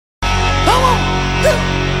Good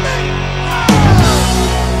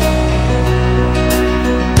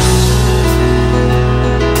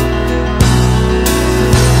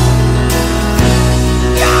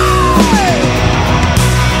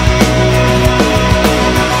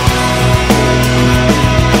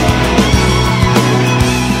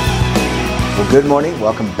morning.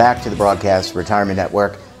 Welcome back to the Broadcast Retirement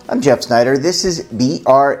Network. I'm Jeff Snyder. This is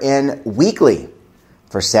BRN Weekly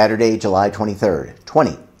for Saturday, July 23rd,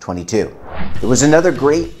 2022. It was another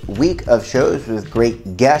great week of shows with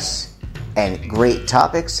great guests and great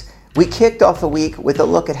topics. We kicked off the week with a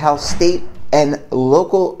look at how state and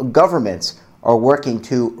local governments are working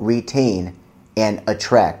to retain and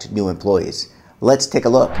attract new employees. Let's take a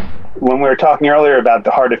look. When we were talking earlier about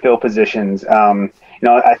the hard-to-fill positions,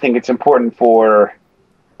 I think it's important for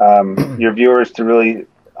your viewers to really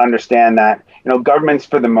understand that, governments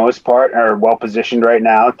for the most part are well positioned right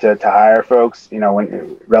now to hire folks,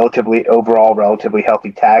 when relatively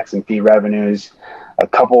healthy tax and fee revenues, a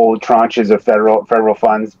couple tranches of federal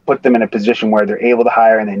funds put them in a position where they're able to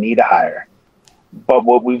hire and they need to hire. But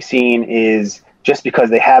what we've seen is just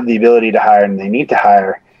because they have the ability to hire and they need to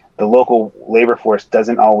hire, the local labor force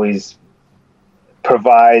doesn't always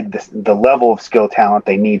provide the level of skill talent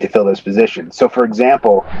they need to fill those positions. So, for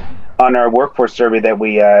example, on our workforce survey that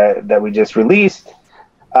we just released,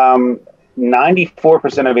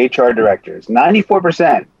 94% of HR directors,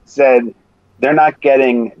 94% said they're not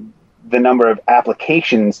getting the number of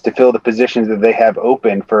applications to fill the positions that they have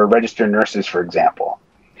open for registered nurses, for example.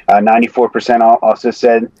 94% also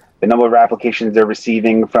said the number of applications they're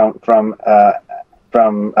receiving from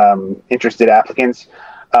interested applicants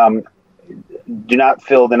do not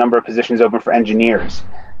fill the number of positions open for engineers.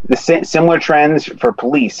 The similar trends for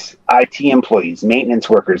police, IT employees, maintenance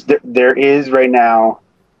workers. There is right now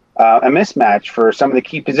a mismatch for some of the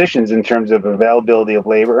key positions in terms of availability of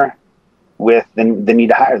labor with the need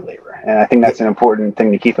to hire labor. And I think that's an important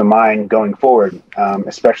thing to keep in mind going forward,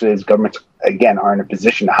 especially as governments, again, are in a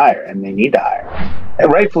position to hire and they need to hire.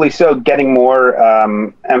 And rightfully so, getting more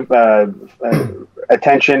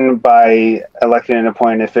attention by elected and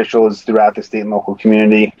appointed officials throughout the state and local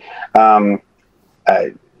community.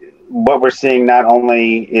 What we're seeing not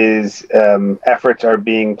only is efforts are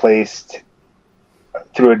being placed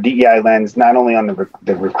through a DEI lens, not only on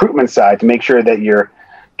the recruitment side to make sure that you're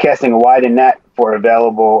casting a wide net for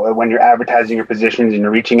available when you're advertising your positions and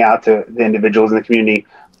you're reaching out to the individuals in the community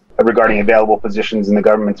regarding available positions in the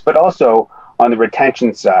governments, but also on the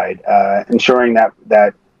retention side, ensuring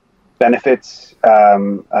that benefits,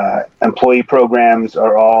 employee programs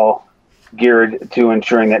are all geared to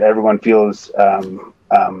ensuring that everyone feels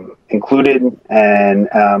included and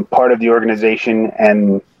part of the organization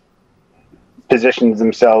and positions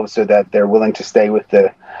themselves so that they're willing to stay with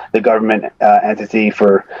the government entity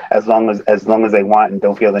for as long as they want and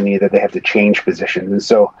don't feel the need that they have to change positions. And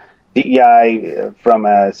so DEI from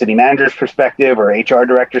a city manager's perspective or HR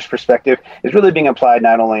director's perspective is really being applied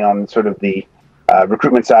not only on sort of the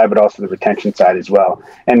recruitment side, but also the retention side as well.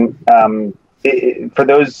 And for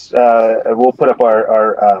those, we'll put up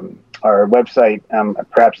our website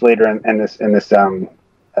perhaps later in this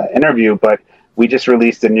interview. But we just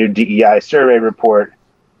released a new DEI survey report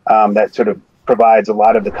that sort of provides a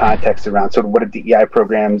lot of the context around sort of what the DEI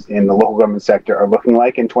programs in the local government sector are looking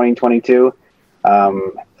like in 2022,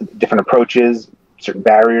 different approaches, certain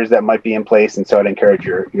barriers that might be in place. And so I'd encourage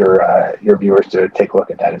your viewers to take a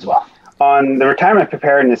look at that as well. On the retirement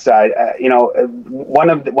preparedness side, one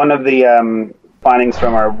of the findings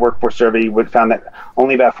from our workforce survey found that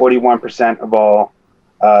only about 41% of all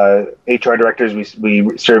HR directors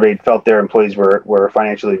we surveyed felt their employees were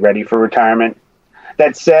financially ready for retirement.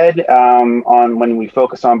 That said, when we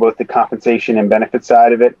focus on both the compensation and benefit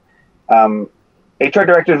side of it, HR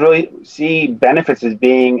directors really see benefits as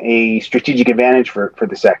being a strategic advantage for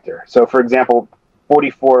the sector. So, for example,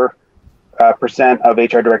 44% of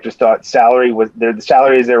HR directors thought the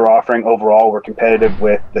salaries they were offering overall were competitive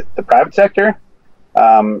with the private sector.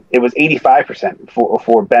 It was 85%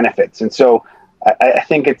 for benefits. And so I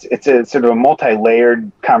think it's a sort of a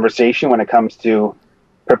multi-layered conversation when it comes to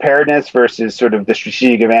preparedness versus sort of the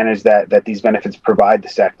strategic advantage that these benefits provide the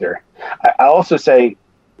sector. I also say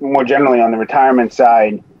more generally on the retirement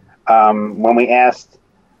side, when we asked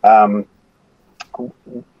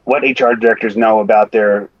what HR directors know about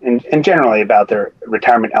and generally about their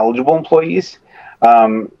retirement eligible employees,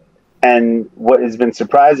 and what has been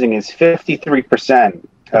surprising is 53%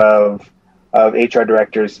 of HR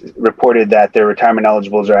directors reported that their retirement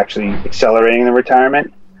eligibles are actually accelerating their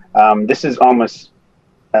retirement. This is almost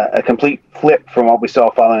a complete flip from what we saw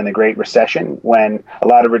following the Great Recession, when a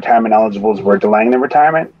lot of retirement eligibles were delaying their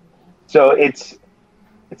retirement. So it's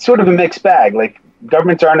it's sort of a mixed bag. Like,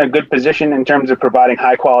 governments are in a good position in terms of providing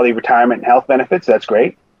high quality retirement and health benefits. That's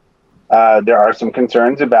great. There are some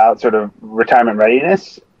concerns about sort of retirement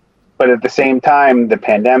readiness, but at the same time, the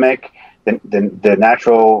pandemic, the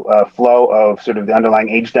natural flow of sort of the underlying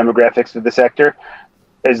age demographics of the sector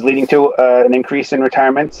is leading to an increase in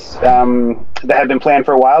retirements that have been planned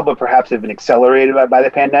for a while, but perhaps have been accelerated by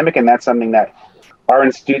the pandemic. And that's something that our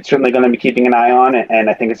institute's certainly going to be keeping an eye on. And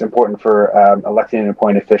I think it's important for elected and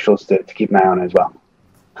appointed officials to keep an eye on as well.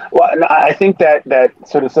 Well, I think that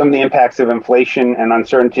sort of some of the impacts of inflation and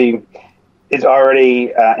uncertainty is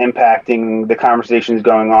already impacting the conversations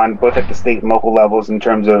going on both at the state and local levels in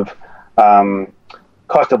terms of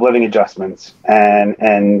cost of living adjustments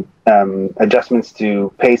and adjustments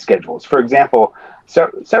to pay schedules. For example,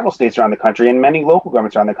 several states around the country and many local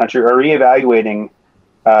governments around the country are reevaluating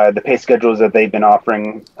the pay schedules that they've been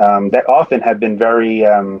offering that often have been very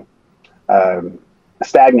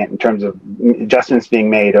stagnant in terms of adjustments being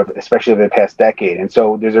made, especially over the past decade. And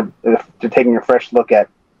so they're taking a fresh look at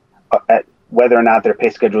whether or not their pay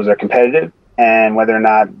schedules are competitive and whether or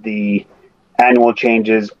not the annual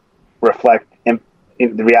changes reflect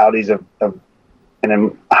the realities of in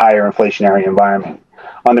a higher inflationary environment.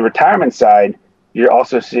 On the retirement side, you're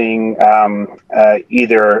also seeing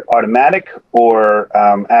either automatic or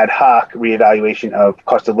ad hoc reevaluation of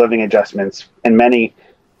cost of living adjustments in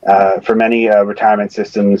for many retirement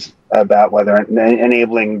systems about whether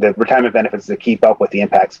enabling the retirement benefits to keep up with the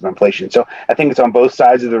impacts of inflation. So I think it's on both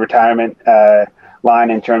sides of the retirement line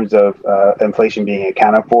in terms of inflation being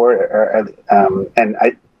accounted for, and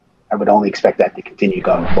I would only expect that to continue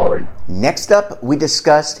going forward. Next up, we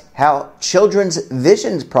discussed how children's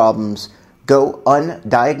vision problems go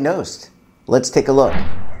undiagnosed. Let's take a look.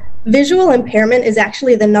 Visual impairment is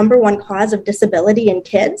actually the number one cause of disability in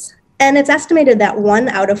kids, and it's estimated that 1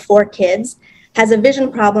 out of 4 kids has a vision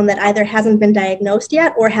problem that either hasn't been diagnosed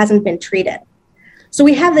yet or hasn't been treated. So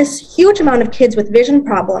we have this huge amount of kids with vision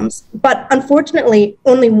problems, but unfortunately,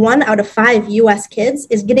 only 1 out of 5 U.S. kids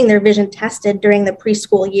is getting their vision tested during the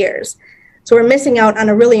preschool years. So we're missing out on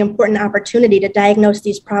a really important opportunity to diagnose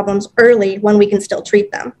these problems early when we can still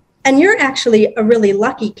treat them. And you're actually a really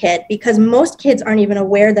lucky kid because most kids aren't even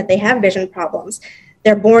aware that they have vision problems.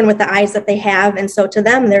 They're born with the eyes that they have, and so to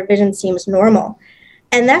them, their vision seems normal.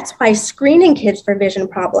 And that's why screening kids for vision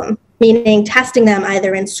problem, meaning testing them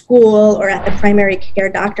either in school or at the primary care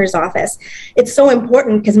doctor's office, it's so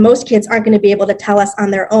important because most kids aren't going to be able to tell us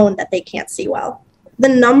on their own that they can't see well. The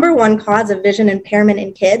number one cause of vision impairment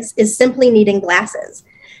in kids is simply needing glasses.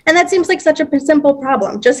 And that seems like such a simple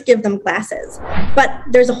problem, just give them glasses. But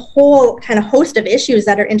there's a whole kind of host of issues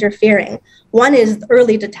that are interfering. One is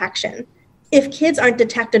early detection. If kids aren't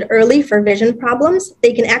detected early for vision problems,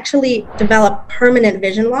 they can actually develop permanent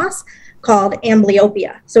vision loss called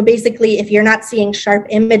amblyopia. So basically, if you're not seeing sharp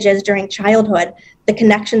images during childhood, the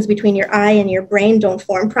connections between your eye and your brain don't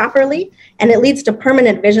form properly, and it leads to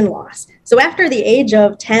permanent vision loss. So after the age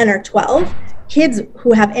of 10 or 12, kids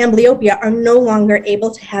who have amblyopia are no longer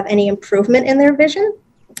able to have any improvement in their vision.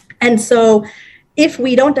 And so if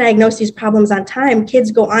we don't diagnose these problems on time,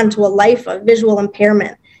 kids go on to a life of visual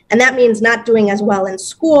impairment. And that means not doing as well in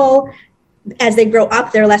school. As they grow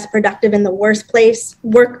up, they're less productive in the workplace.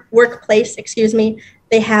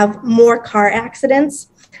 They have more car accidents,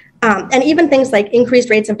 and even things like increased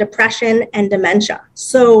rates of depression and dementia.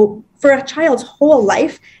 So for a child's whole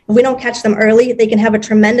life, if we don't catch them early, they can have a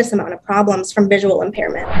tremendous amount of problems from visual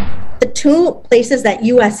impairment. The 2 places that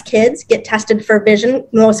U.S. kids get tested for vision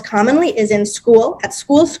most commonly is in school, at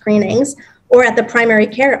school screenings, or at the primary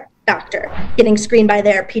care doctor, getting screened by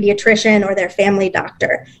their pediatrician or their family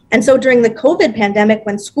doctor. And so during the COVID pandemic,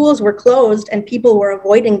 when schools were closed and people were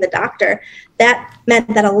avoiding the doctor, that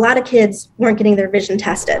meant that a lot of kids weren't getting their vision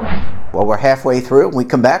tested. Well, we're halfway through. When we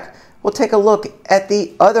come back, we'll take a look at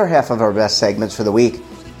the other half of our best segments for the week.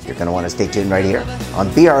 You're going to want to stay tuned right here on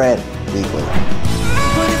BRN Weekly.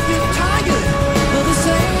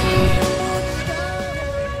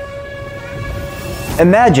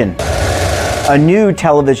 Imagine a new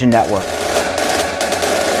television network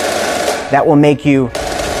that will make you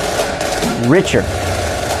richer,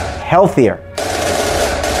 healthier,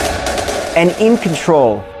 and in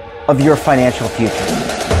control of your financial future.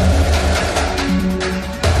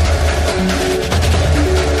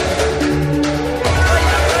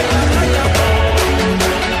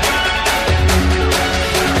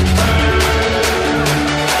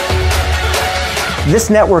 This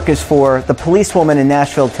network is for the policewoman in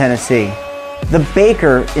Nashville, Tennessee, the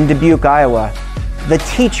baker in Dubuque, Iowa, the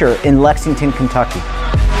teacher in Lexington, Kentucky.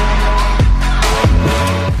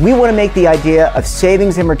 We want to make the idea of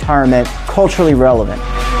savings and retirement culturally relevant.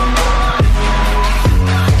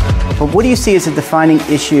 But what do you see as a defining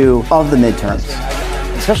issue of the midterms,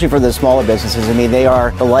 especially for the smaller businesses? I mean, they are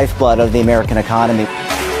the lifeblood of the American economy.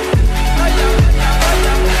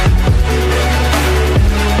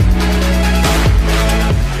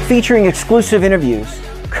 Featuring exclusive interviews,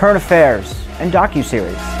 current affairs, and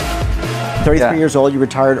docuseries. 33 years old, you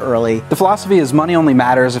retired early. The philosophy is money only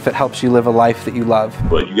matters if it helps you live a life that you love.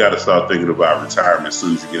 But you got to start thinking about retirement as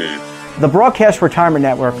soon as you get in. The Broadcast Retirement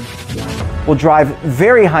Network will drive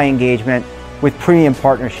very high engagement with premium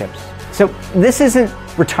partnerships. So this isn't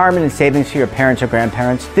retirement and savings for your parents or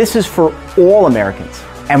grandparents. This is for all Americans.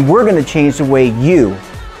 And we're going to change the way you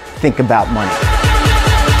think about money.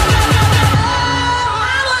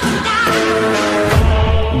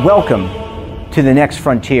 Welcome to the next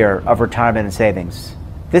frontier of retirement and savings.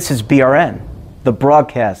 This is BRN, the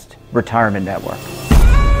Broadcast Retirement Network.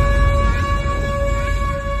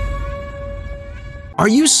 Are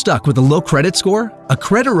you stuck with a low credit score? A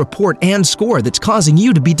credit report and score that's causing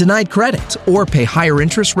you to be denied credit or pay higher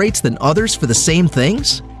interest rates than others for the same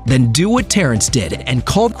things? Then do what Terrence did and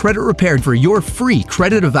call Credit Repaired for your free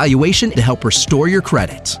credit evaluation to help restore your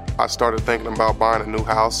credit. I started thinking about buying a new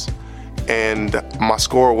house, and my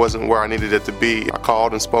score wasn't where I needed it to be. I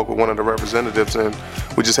called and spoke with one of the representatives, and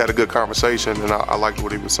we just had a good conversation, and I liked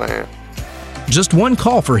what he was saying. Just one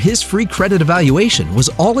call for his free credit evaluation was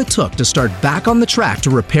all it took to start back on the track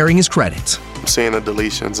to repairing his credit. I'm seeing the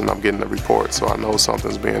deletions and I'm getting the report, so I know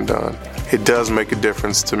something's being done. It does make a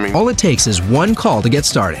difference to me. All it takes is one call to get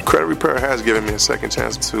started. Credit Repair has given me a second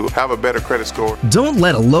chance to have a better credit score. Don't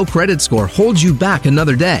let a low credit score hold you back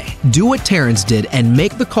another day. Do what Terrence did and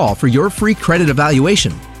make the call for your free credit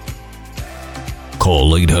evaluation.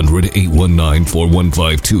 Call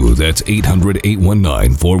 800-819-4152. That's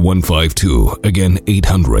 800-819-4152. Again,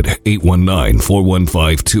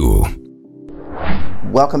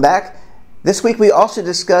 800-819-4152. Welcome back. This week we also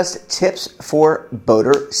discussed tips for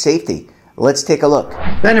boater safety. Let's take a look.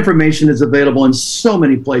 That information is available in so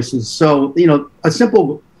many places. So, a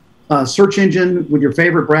simple search engine with your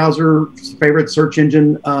favorite browser, favorite search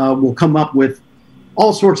engine will come up with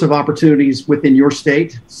all sorts of opportunities within your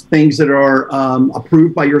state, things that are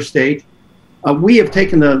approved by your state. We have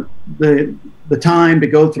taken the time to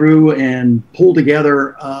go through and pull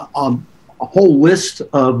together a whole list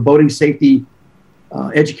of boating safety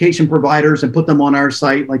education providers and put them on our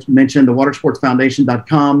site, like you mentioned, the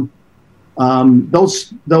watersportsfoundation.com.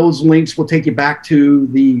 Those links will take you back to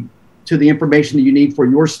the information that you need for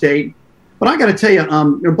your state. But I got to tell you,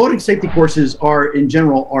 boating safety courses in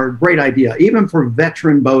general are a great idea, even for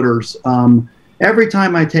veteran boaters. Every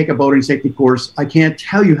time I take a boating safety course, I can't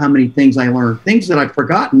tell you how many things I learned, things that I've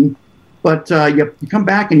forgotten. But you come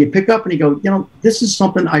back and you pick up and you go, this is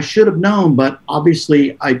something I should have known, but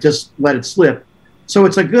obviously I just let it slip. So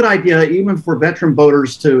it's a good idea, even for veteran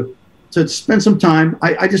boaters, to spend some time.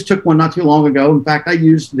 I just took one not too long ago. In fact, I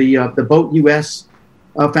used the Boat US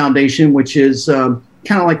Foundation, which is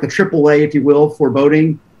kind of like the AAA, if you will, for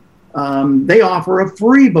boating. They offer a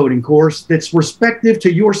free boating course that's respective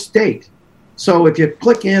to your state. So if you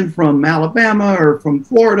click in from Alabama or from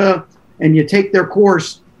Florida and you take their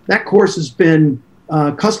course, that course has been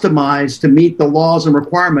customized to meet the laws and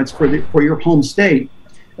requirements for your home state.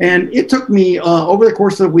 And it took me over the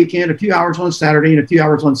course of the weekend, a few hours on Saturday and a few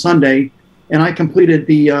hours on Sunday, and I completed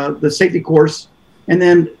the safety course. And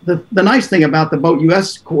then the nice thing about the Boat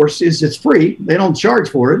US course is it's free. They don't charge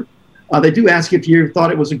for it. They do ask if you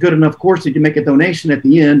thought it was a good enough course that you make a donation at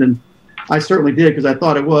the end, and I certainly did because I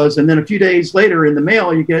thought it was. And then a few days later in the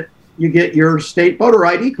mail, you get your state boater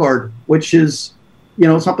ID card, which is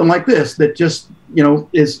something like this that just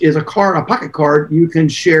is a pocket card you can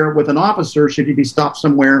share with an officer should you be stopped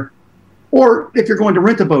somewhere. Or if you're going to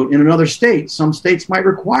rent a boat in another state, some states might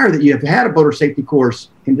require that you have had a boater safety course.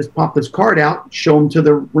 You can just pop this card out, show them to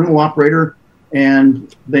the rental operator,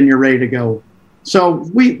 and then you're ready to go. So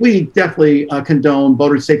we definitely condone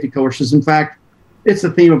boater safety courses. In fact, it's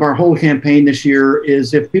the theme of our whole campaign this year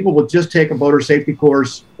is if people will just take a boater safety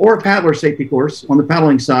course or a paddler safety course on the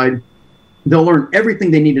paddling side, they'll learn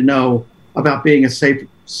everything they need to know about being a safe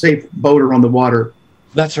boater on the water.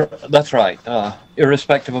 That's right.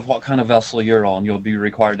 Irrespective of what kind of vessel you're on, you'll be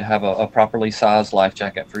required to have a properly sized life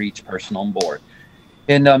jacket for each person on board.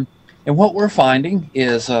 And what we're finding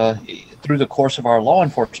is through the course of our law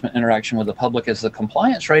enforcement interaction with the public is the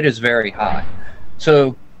compliance rate is very high.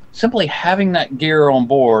 So simply having that gear on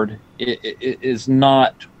board is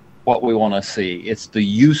not what we want to see. It's the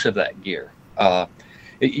use of that gear.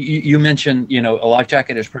 You mentioned, a life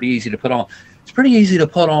jacket is pretty easy to put on. It's pretty easy to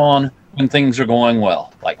put on when things are going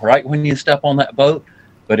well, like right when you step on that boat.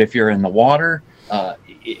 But if you're in the water,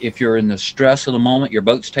 if you're in the stress of the moment, your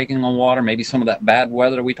boat's taking on water, maybe some of that bad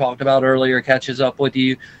weather we talked about earlier catches up with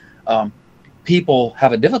you. People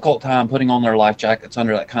have a difficult time putting on their life jackets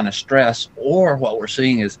under that kind of stress, or what we're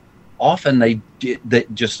seeing is often that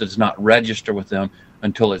just does not register with them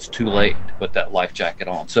until it's too late to put that life jacket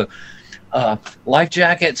on. So life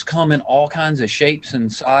jackets come in all kinds of shapes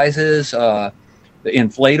and sizes. The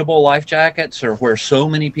inflatable life jackets are where so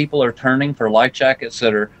many people are turning for life jackets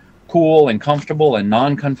that are cool and comfortable and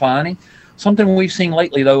non-confining. Something we've seen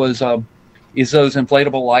lately, though, is those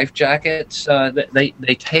inflatable life jackets.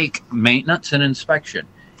 They take maintenance and inspection.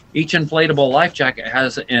 Each inflatable life jacket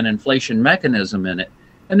has an inflation mechanism in it,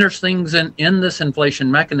 and there's things in this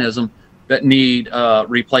inflation mechanism that need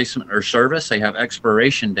replacement or service. They have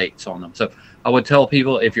expiration dates on them. So I would tell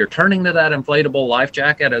people, if you're turning to that inflatable life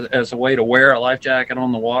jacket as a way to wear a life jacket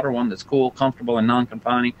on the water, one that's cool, comfortable, and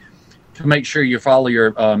non-confining, to make sure you follow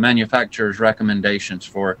your manufacturer's recommendations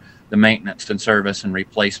for the maintenance and service and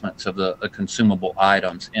replacements of the consumable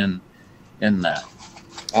items in that.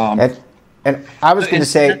 And I was going to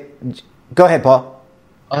say, go ahead, Paul.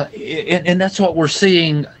 And that's what we're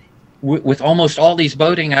seeing with almost all these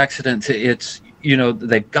boating accidents. It's,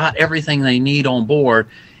 they've got everything they need on board.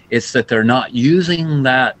 It's that they're not using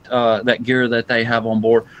that gear that they have on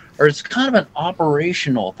board, or it's kind of an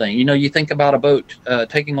operational thing. You think about a boat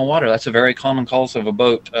taking on water. That's a very common cause of a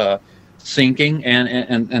boat sinking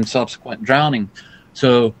and subsequent drowning.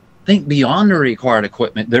 So think beyond the required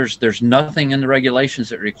equipment. There's nothing in the regulations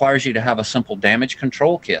that requires you to have a simple damage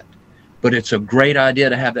control kit, but it's a great idea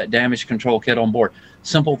to have that damage control kit on board.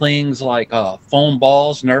 Simple things like foam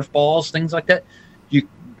balls, Nerf balls, things like that.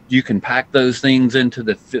 You can pack those things into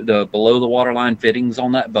the below the waterline fittings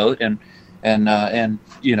on that boat and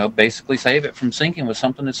basically save it from sinking with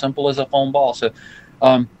something as simple as a foam ball. So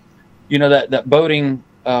that boating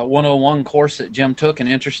 101 course that Jim took, and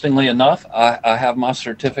interestingly enough, I have my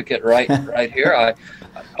certificate right here.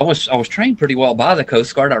 I was trained pretty well by the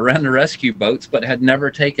Coast Guard. I ran the rescue boats, but had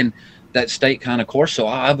never taken that state kind of course. So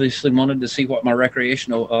I obviously wanted to see what my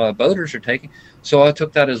recreational boaters are taking. So I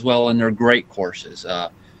took that as well, and they're great courses,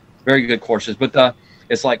 very good courses. But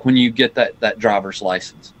it's like when you get that driver's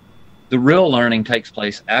license. The real learning takes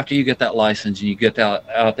place after you get that license and you get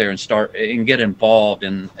out there and start and get involved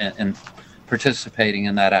in participating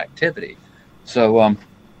in that activity. So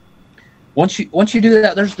once you do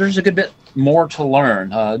that, there's a good bit more to learn.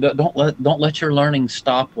 Don't let your learning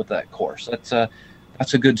stop with that course.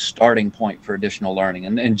 That's a good starting point for additional learning.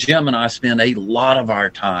 And Jim and I spend a lot of our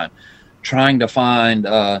time trying to find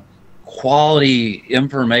quality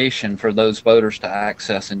information for those boaters to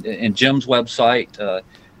access. And Jim's website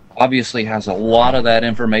obviously has a lot of that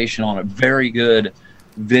information on it. Very good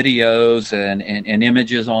videos and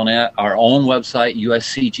images on it. Our own website,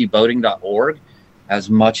 uscgboating.org, has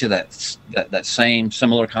much of that same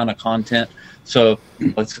similar kind of content. So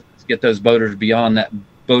let's get those boaters beyond that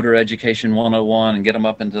boater education 101 and get them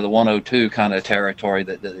up into the 102 kind of territory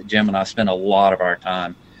that Jim and I spend a lot of our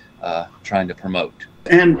time trying to promote.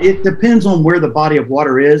 And it depends on where the body of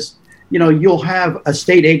water is. You'll have a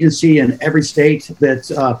state agency in every state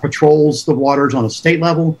that patrols the waters on a state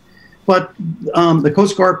level, but the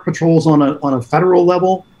Coast Guard patrols on a federal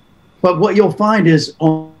level. But what you'll find is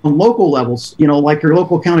on local levels, like your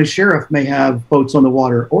local county sheriff may have boats on the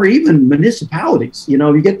water, or even municipalities.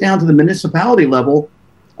 You get down to the municipality level,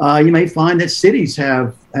 you may find that cities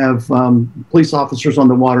have police officers on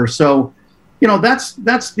the water. So, that's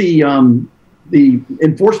the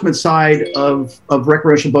enforcement side of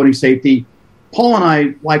recreational boating safety. Paul and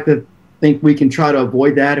I like to think we can try to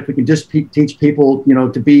avoid that if we can just teach people,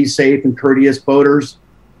 to be safe and courteous boaters,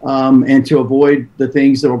 and to avoid the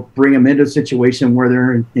things that will bring them into a situation where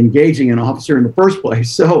they're engaging an officer in the first place.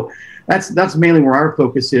 So that's mainly where our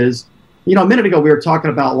focus is. A minute ago we were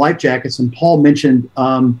talking about life jackets, and Paul mentioned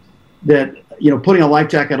that putting a life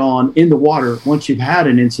jacket on in the water once you've had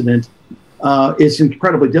an incident is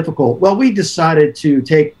incredibly difficult. Well, we decided to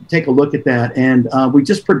take a look at that, and we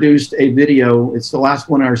just produced a video. It's the last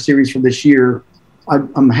one in our series for this year.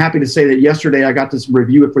 I'm happy to say that yesterday I got to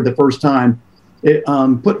review it for the first time. It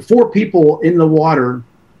put 4 people in the water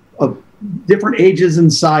of different ages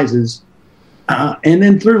and sizes, and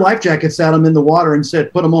then threw life jackets at them in the water and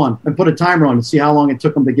said, put them on, and put a timer on to see how long it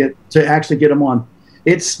took them to actually get them on.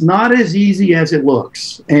 It's not as easy as it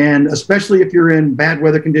looks, and especially if you're in bad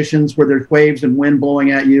weather conditions where there's waves and wind blowing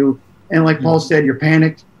at you, and like Paul said, you're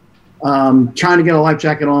panicked. Trying to get a life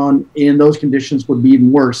jacket on in those conditions would be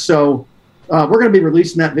even worse. So we're going to be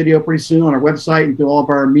releasing that video pretty soon on our website and through all of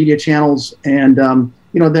our media channels, and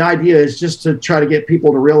the idea is just to try to get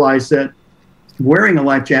people to realize that wearing a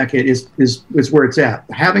life jacket is where it's at.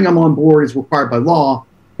 Having them on board is required by law,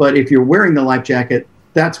 but if you're wearing the life jacket,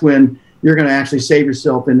 that's when you're going to actually save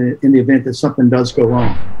yourself in the event that something does go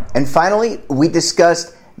wrong. And finally, we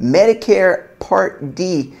discussed Medicare Part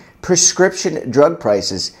D prescription drug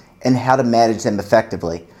prices and how to manage them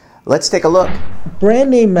effectively. Let's take a look.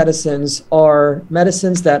 Brand name medicines are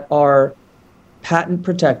medicines that are patent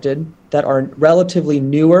protected, that are relatively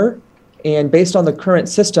newer, and based on the current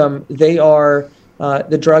system, they are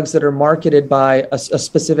the drugs that are marketed by a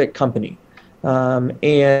specific company.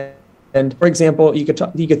 And for example, you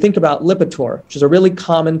could think about Lipitor, which is a really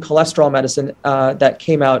common cholesterol medicine that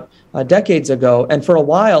came out decades ago. And for a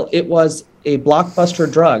while, it was a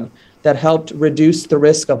blockbuster drug that helped reduce the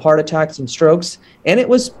risk of heart attacks and strokes. And it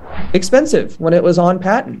was expensive when it was on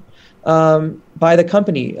patent by the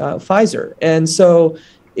company, Pfizer. And so,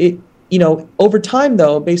 over time,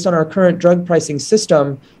 though, based on our current drug pricing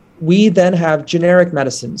system, we then have generic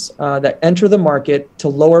medicines that enter the market to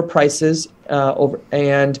lower prices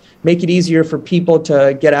and make it easier for people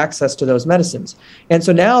to get access to those medicines. And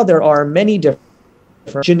so now there are many different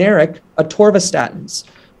generic atorvastatins,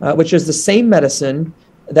 which is the same medicine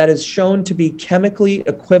that is shown to be chemically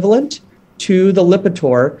equivalent to the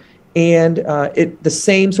Lipitor and the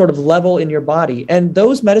same sort of level in your body. And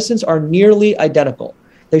those medicines are nearly identical.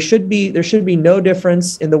 There should be no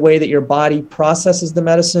difference in the way that your body processes the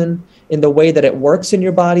medicine, in the way that it works in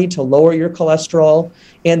your body to lower your cholesterol.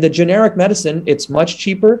 And the generic medicine, it's much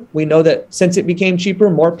cheaper. We know that since it became cheaper,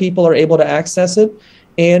 more people are able to access it.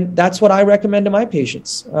 And that's what I recommend to my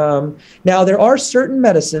patients. Now, there are certain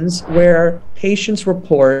medicines where patients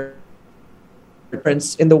report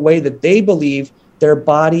difference in the way that they believe their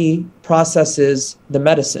body processes the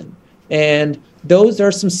medicine. And those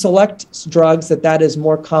are some select drugs that is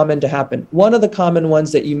more common to happen. One of the common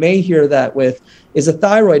ones that you may hear that with is a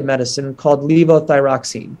thyroid medicine called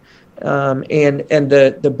levothyroxine. And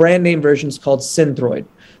the brand name version is called Synthroid.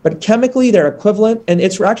 But chemically, they're equivalent, and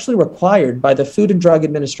it's actually required by the Food and Drug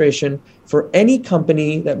Administration for any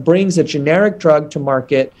company that brings a generic drug to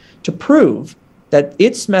market to prove that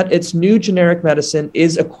its new generic medicine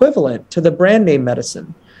is equivalent to the brand name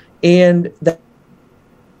medicine. And that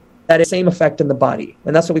is the same effect in the body.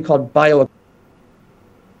 And that's what we call bioequivalence.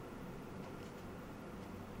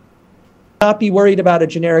 Not be worried about a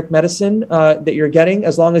generic medicine that you're getting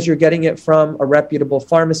as long as you're getting it from a reputable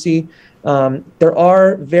pharmacy. There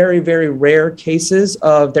are very, very rare cases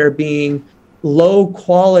of there being low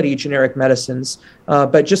quality generic medicines,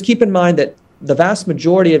 but just keep in mind that the vast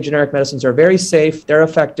majority of generic medicines are very safe, they're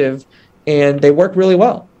effective, and they work really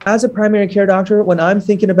well. As a primary care doctor, when I'm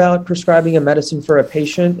thinking about prescribing a medicine for a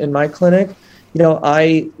patient in my clinic,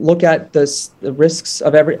 I look at the risks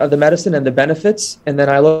of the medicine and the benefits, and then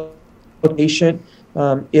I look the patient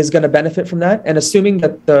is going to benefit from that. And assuming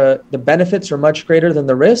that the benefits are much greater than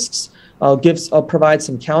the risks, I'll provide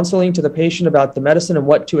some counseling to the patient about the medicine and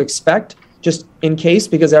what to expect, just in case,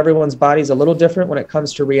 because everyone's body is a little different when it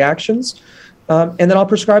comes to reactions. And then I'll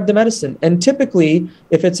prescribe the medicine. And typically,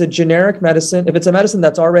 if it's a generic medicine, if it's a medicine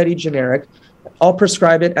that's already generic, I'll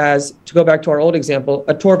prescribe it as, to go back to our old example,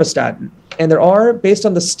 atorvastatin. And there are, based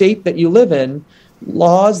on the state that you live in,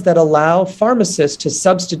 laws that allow pharmacists to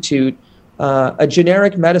substitute a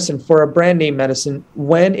generic medicine for a brand name medicine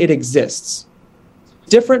when it exists.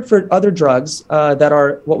 Different for other drugs that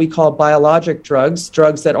are what we call biologic drugs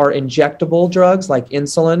that are injectable drugs like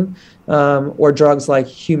insulin or drugs like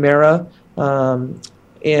Humira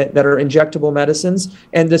that are injectable medicines.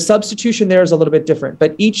 And the substitution there is a little bit different,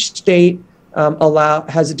 but each state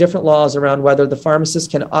has different laws around whether the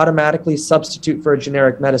pharmacist can automatically substitute for a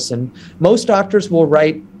generic medicine. Most doctors will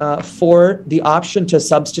write for the option to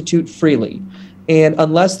substitute freely. And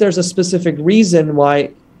unless there's a specific reason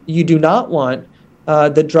why you do not want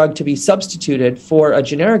the drug to be substituted for a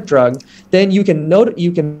generic drug, then you can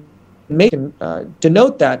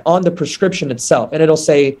denote that on the prescription itself, and it'll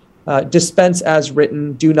say dispense as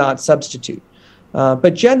written, do not substitute.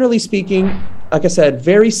 But generally speaking, like I said,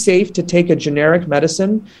 very safe to take a generic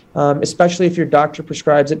medicine, especially if your doctor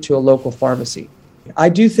prescribes it to a local pharmacy. I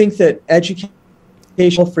do think that education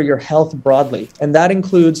for your health broadly, and that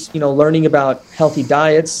includes, learning about healthy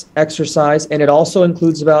diets, exercise, and it also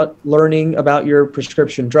includes about learning about your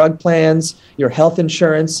prescription drug plans, your health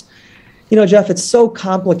insurance. Jeff, it's so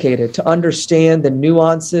complicated to understand the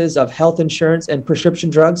nuances of health insurance and prescription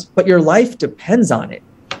drugs, but your life depends on it.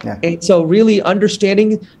 Yeah. And so really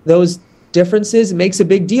understanding those differences makes a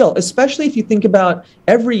big deal, especially if you think about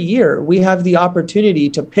every year we have the opportunity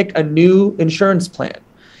to pick a new insurance plan.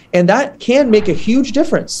 And that can make a huge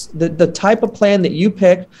difference. The type of plan that you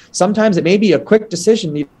pick, sometimes it may be a quick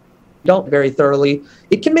decision you don't very thoroughly.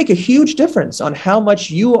 It can make a huge difference on how much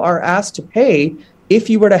you are asked to pay if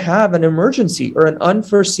you were to have an emergency or an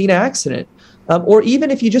unforeseen accident, or even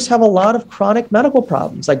if you just have a lot of chronic medical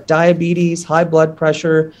problems like diabetes, high blood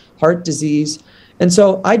pressure, heart disease. And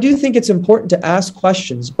so I do think it's important to ask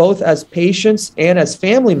questions, both as patients and as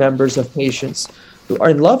family members of patients who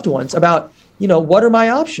are loved ones, about, what are my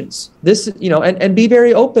options? And be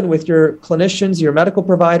very open with your clinicians, your medical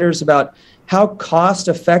providers, about how cost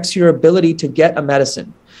affects your ability to get a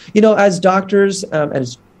medicine. As doctors,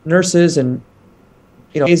 as nurses and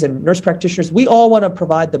nurse practitioners, we all want to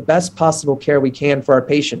provide the best possible care we can for our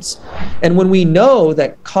patients. And when we know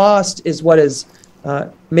that cost is what is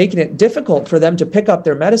making it difficult for them to pick up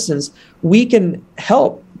their medicines, we can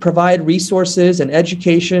help provide resources and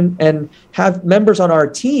education and have members on our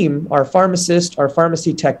team, our pharmacists, our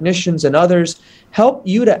pharmacy technicians, and others help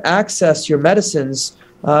you to access your medicines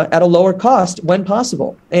at a lower cost when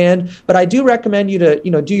possible. But I do recommend you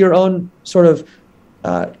to do your own sort of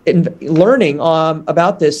learning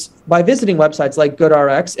about this by visiting websites like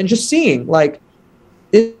GoodRx and just seeing,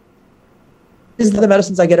 is the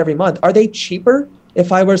medicines I get every month, are they cheaper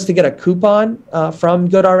if I was to get a coupon from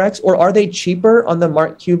GoodRx, or are they cheaper on the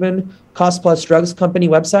Mark Cuban Cost Plus Drugs Company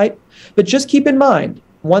website? But just keep in mind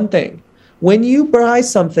one thing. When you buy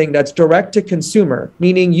something that's direct to consumer,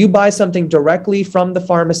 meaning you buy something directly from the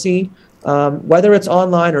pharmacy, whether it's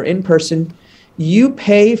online or in person, you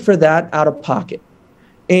pay for that out of pocket.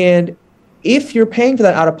 And if you're paying for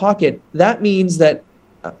that out of pocket, that means that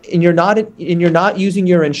you're not using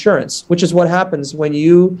your insurance, which is what happens when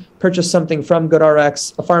you purchase something from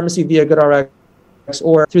GoodRx, a pharmacy via GoodRx,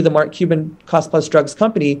 or through the Mark Cuban Cost Plus Drugs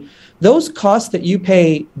Company. Those costs that you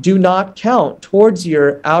pay do not count towards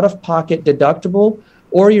your out-of-pocket deductible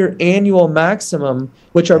or your annual maximum,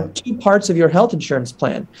 which are two parts of your health insurance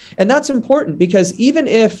plan. And that's important because even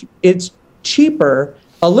if it's cheaper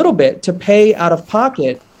a little bit to pay out of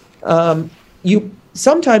pocket,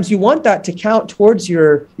 sometimes you want that to count towards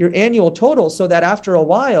your annual total so that after a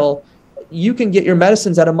while you can get your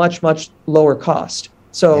medicines at a much, much lower cost.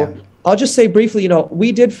 So I'll just say briefly,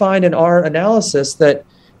 we did find in our analysis that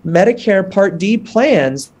Medicare Part D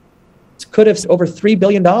plans could have over $3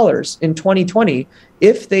 billion in 2020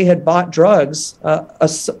 if they had bought drugs, a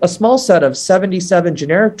small set of 77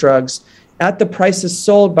 generic drugs at the prices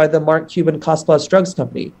sold by the Mark Cuban Cost Plus Drugs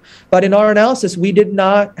Company. But in our analysis, we did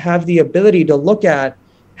not have the ability to look at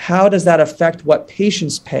how does that affect what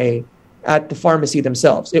patients pay at the pharmacy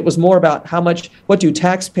themselves. It was more about what do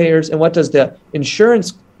taxpayers and what does the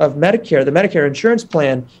insurance of Medicare, the Medicare insurance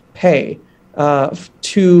plan, pay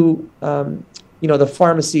to the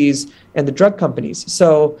pharmacies and the drug companies.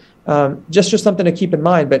 So just something to keep in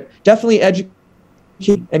mind, but definitely educate,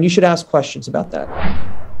 and you should ask questions about that.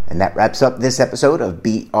 And that wraps up this episode of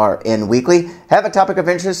BRN Weekly. Have a topic of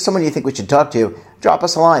interest, someone you think we should talk to, drop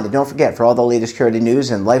us a line. And don't forget, for all the latest curated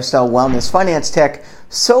news and lifestyle, wellness, finance, tech,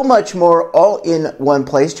 so much more, all in one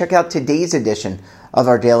place, check out today's edition of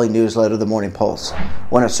our daily newsletter, The Morning Pulse.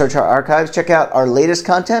 Want to search our archives, check out our latest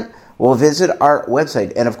content? We'll visit our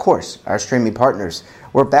website and, of course, our streaming partners.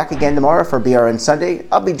 We're back again tomorrow for BRN Sunday.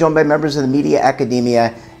 I'll be joined by members of the media,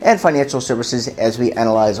 academia, and financial services as we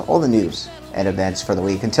analyze all the news and events for the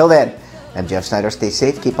week. Until then, I'm Jeff Snyder. Stay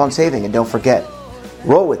safe, keep on saving, and don't forget,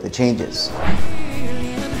 roll with the changes.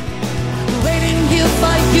 Waiting here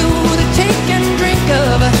for you to take and drink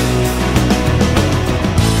of.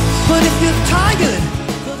 But if you're tired,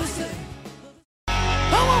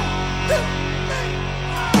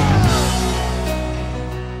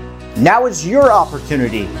 now is your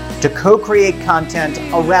opportunity to co-create content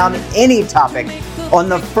around any topic on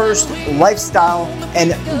the first lifestyle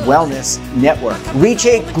and wellness network. Reach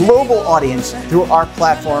a global audience through our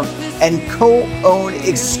platform and co-own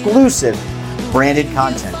exclusive branded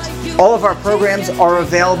content. All of our programs are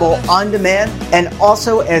available on demand and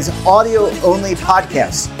also as audio-only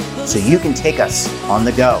podcasts, so you can take us on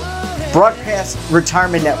the go. Broadcast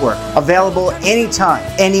Retirement Network, available anytime,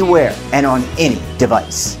 anywhere, and on any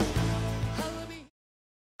device.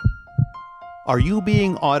 Are you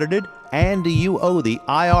being audited and do you owe the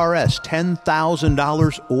IRS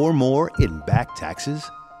 $10,000 or more in back taxes?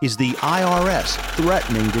 Is the IRS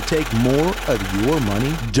threatening to take more of your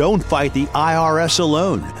money? Don't fight the IRS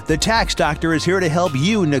alone. The Tax Doctor is here to help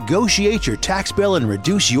you negotiate your tax bill and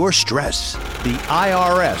reduce your stress. The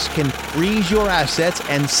IRS can freeze your assets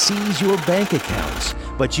and seize your bank accounts,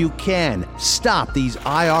 but you can stop these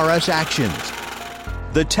IRS actions.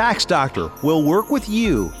 The Tax Doctor will work with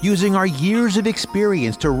you using our years of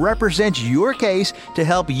experience to represent your case to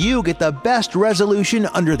help you get the best resolution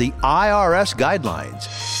under the IRS guidelines.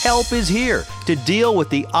 Help is here to deal with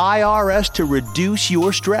the IRS to reduce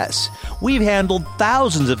your stress. We've handled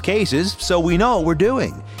thousands of cases, so we know what we're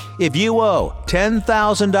doing. If you owe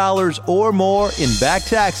 $10,000 or more in back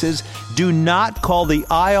taxes, do not call the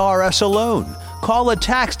IRS alone. Call a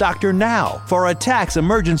tax doctor now for a tax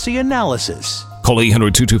emergency analysis. Call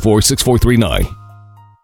 800-224-6439.